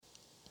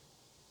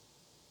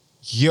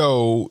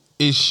Yo,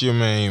 it's your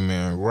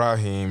man,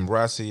 Raheem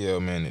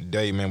Raciel, man.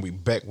 Today, man, we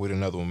back with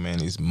another one,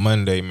 man. It's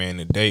Monday, man.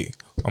 Today,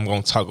 I'm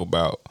gonna talk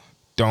about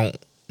don't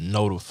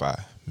notify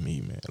me,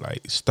 man.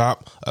 Like,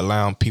 stop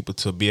allowing people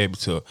to be able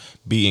to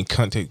be in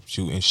contact with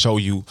you and show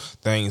you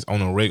things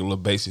on a regular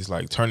basis.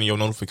 Like, turning your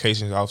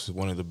notifications off is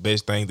one of the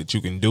best things that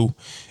you can do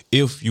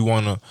if you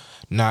wanna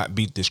not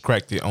be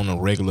distracted on a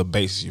regular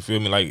basis. You feel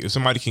me? Like, if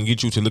somebody can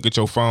get you to look at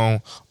your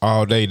phone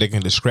all day, they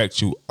can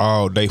distract you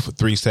all day for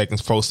 3 seconds,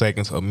 4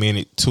 seconds, a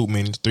minute, 2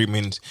 minutes, 3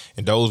 minutes.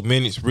 And those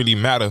minutes really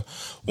matter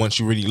once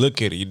you really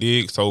look at it, you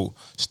dig? So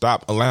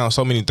stop allowing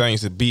so many things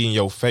to be in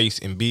your face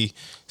and be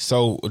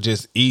so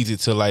just easy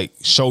to like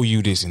show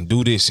you this and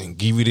do this and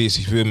give you this,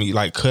 you feel me?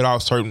 Like, cut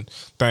off certain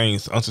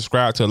things,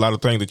 unsubscribe to a lot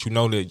of things that you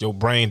know that your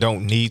brain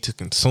don't need to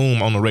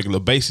consume on a regular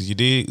basis, you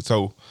dig?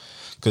 So,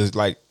 cause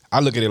like, I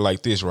look at it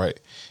like this, right?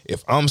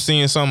 If I'm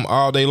seeing something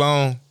all day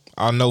long,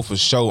 I know for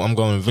sure I'm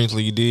going to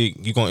eventually, you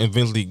dig? You're going to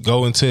eventually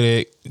go into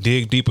that,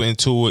 dig deeper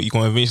into it. You're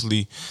going to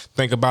eventually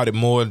think about it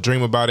more,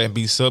 dream about it, and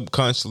be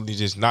subconsciously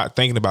just not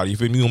thinking about it. You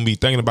feel me? You're going to be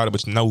thinking about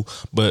it,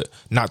 but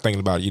not thinking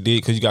about it, you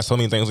dig? Because you got so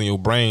many things in your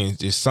brain.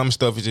 Just some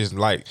stuff is just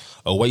like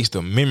a waste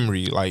of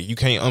memory. Like, you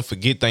can't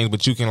unforget things,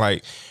 but you can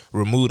like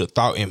remove the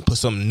thought and put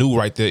something new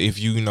right there if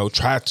you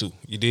try to,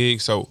 you dig?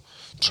 So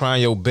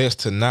trying your best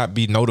to not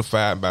be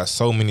notified by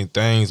so many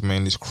things,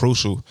 man, is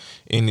crucial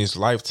in this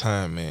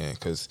lifetime, man,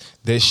 because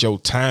that's your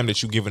time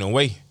that you're giving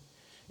away.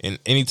 And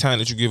any time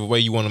that you give away,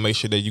 you want to make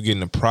sure that you're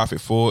getting a profit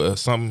for it or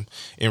something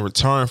in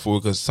return for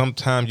it, because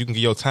sometimes you can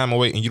give your time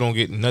away and you don't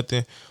get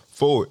nothing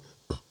for it.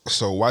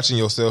 So watching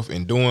yourself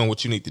and doing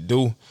what you need to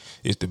do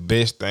is the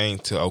best thing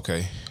to,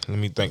 okay, let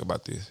me think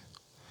about this.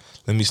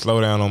 Let me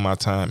slow down on my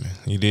timing.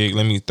 You dig?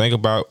 Let me think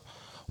about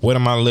what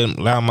am I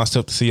allowing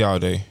myself to see all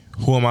day?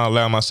 Who am I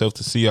allowing myself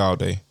to see all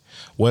day?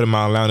 What am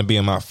I allowing to be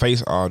in my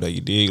face all day?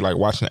 You dig? Like,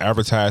 watching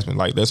advertisement.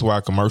 Like, that's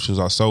why commercials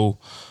are so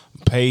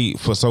paid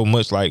for so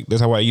much. Like,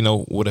 that's why,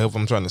 what the hell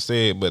I'm trying to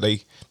say it, but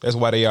that's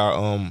why they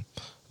are,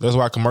 that's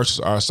why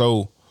commercials are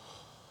so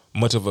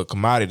much of a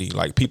commodity.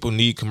 Like, people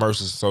need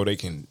commercials so they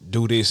can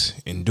do this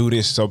and do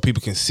this so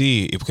people can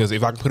see it. Because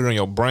if I can put it on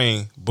your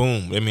brain,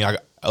 boom, I mean, I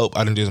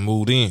done just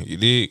moved in. You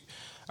dig?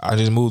 I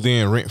just moved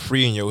in rent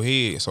free in your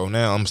head. So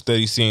now I'm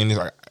steady seeing this.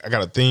 I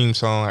got a theme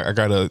song. I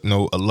got a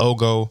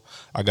logo.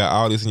 I got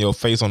all this in your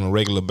face on a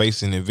regular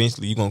basis, and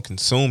eventually you're gonna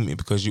consume it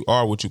because you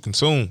are what you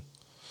consume.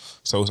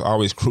 So it's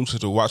always crucial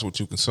to watch what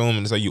you consume,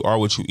 and it's like you are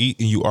what you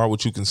eat and you are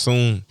what you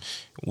consume.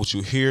 What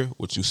you hear,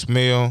 what you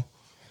smell,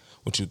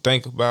 what you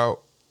think about,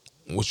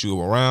 what you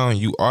around,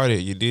 you are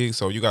that, you dig?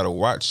 So you gotta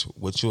watch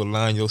what you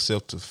allowing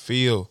yourself to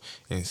feel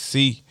and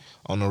see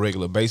on a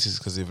regular basis,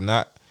 because if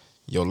not,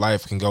 your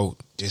life can go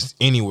just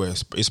anywhere.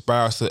 It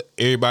spirals to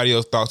everybody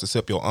else's thoughts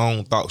except your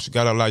own thoughts. You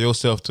got to allow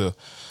yourself to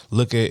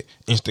look at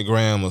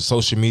Instagram or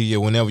social media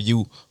whenever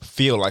you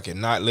feel like it.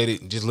 Not let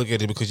it, just look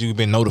at it because you've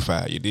been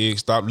notified. You dig?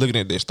 Stop looking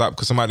at that. Stop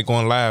because somebody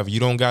going live. You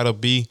don't got to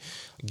be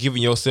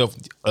giving yourself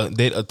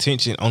that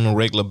attention on a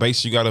regular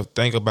basis. You got to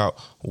think about,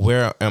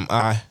 where am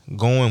I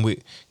going with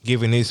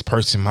giving this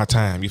person my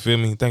time? You feel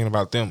me? Thinking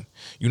about them.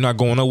 You're not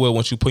going nowhere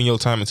once you putting your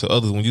time into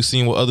others. When you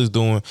seeing what others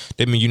doing,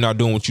 that means you're not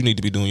doing what you need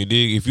to be doing. You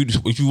dig?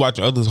 If you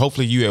watching others,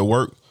 hopefully you at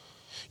work,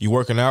 you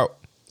working out.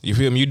 You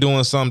feel me? You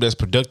doing something that's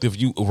productive.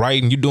 You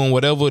writing. You doing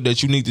whatever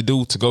that you need to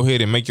do to go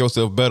ahead and make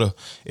yourself better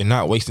and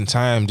not wasting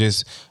time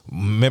just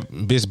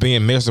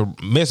being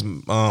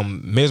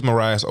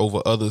mesmerized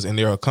over others and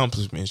their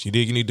accomplishments. You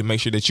dig? You need to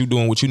make sure that you're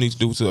doing what you need to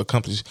do to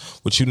accomplish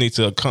what you need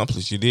to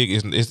accomplish. You dig?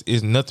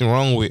 It's nothing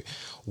wrong with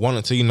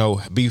wanting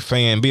to be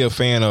a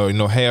fan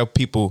or have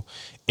people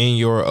in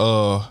your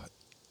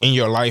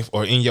life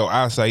or in your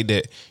eyesight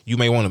that you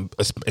may want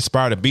to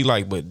aspire to be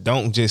like, but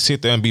don't just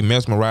sit there and be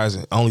mesmerized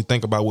and only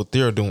think about what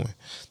they're doing.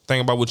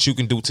 Think about what you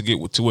can do to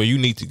get to where you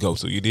need to go.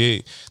 So you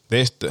did.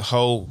 That's the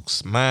whole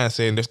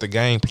mindset, and that's the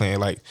game plan.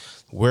 Like,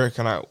 where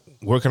can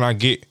I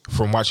get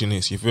from watching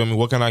this? You feel me?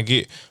 What can I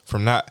get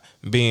from not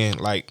being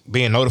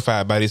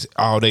notified by this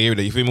all day, every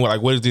day? You feel me?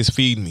 Like, what is this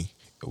feeding me?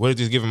 What is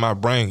this giving my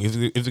brain? If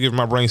it's giving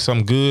my brain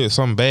something good,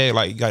 something bad,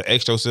 like, you got to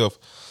ask yourself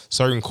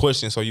certain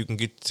questions so you can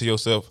get to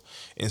yourself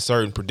in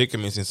certain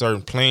predicaments and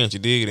certain plans, you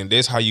dig it? And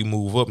that's how you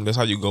move up and that's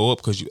how you go up,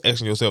 because you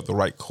asking yourself the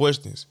right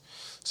questions.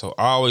 So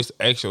always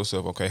ask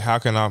yourself, okay, how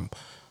can I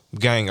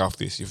gang off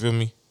this? You feel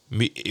me?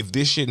 If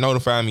this shit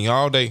notify me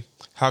all day,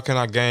 how can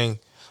I gang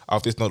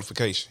off this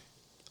notification?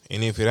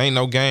 And if it ain't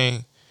no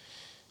gang,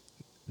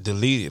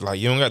 delete it. Like,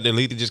 you don't got to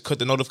delete it, just cut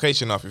the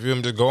notification off. You feel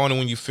me? Just go on it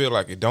when you feel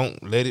like it.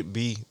 Don't let it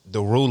be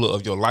the ruler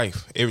of your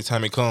life. Every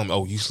time it comes,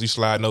 you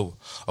sliding over.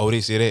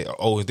 This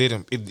or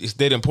that. It's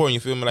that important.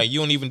 You feel me? Like, you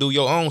don't even do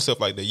your own stuff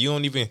like that. You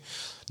don't even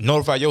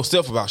notify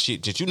yourself about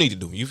shit that you need to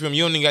do. You feel me?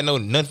 You don't even got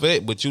nothing for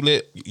that, but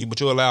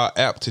you allow an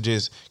app to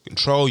just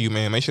control you,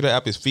 man. Make sure the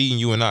app is feeding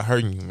you and not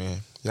hurting you, man.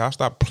 Y'all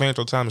stop playing with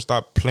your time and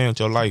stop playing with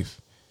your life.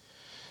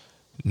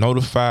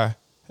 Notify.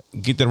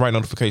 Get the right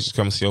notifications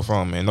coming to your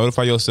phone, man.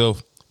 Notify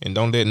yourself. And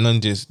don't let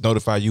none just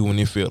notify you when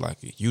they feel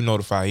like it. You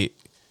notify it.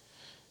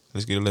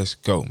 Let's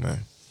go, man.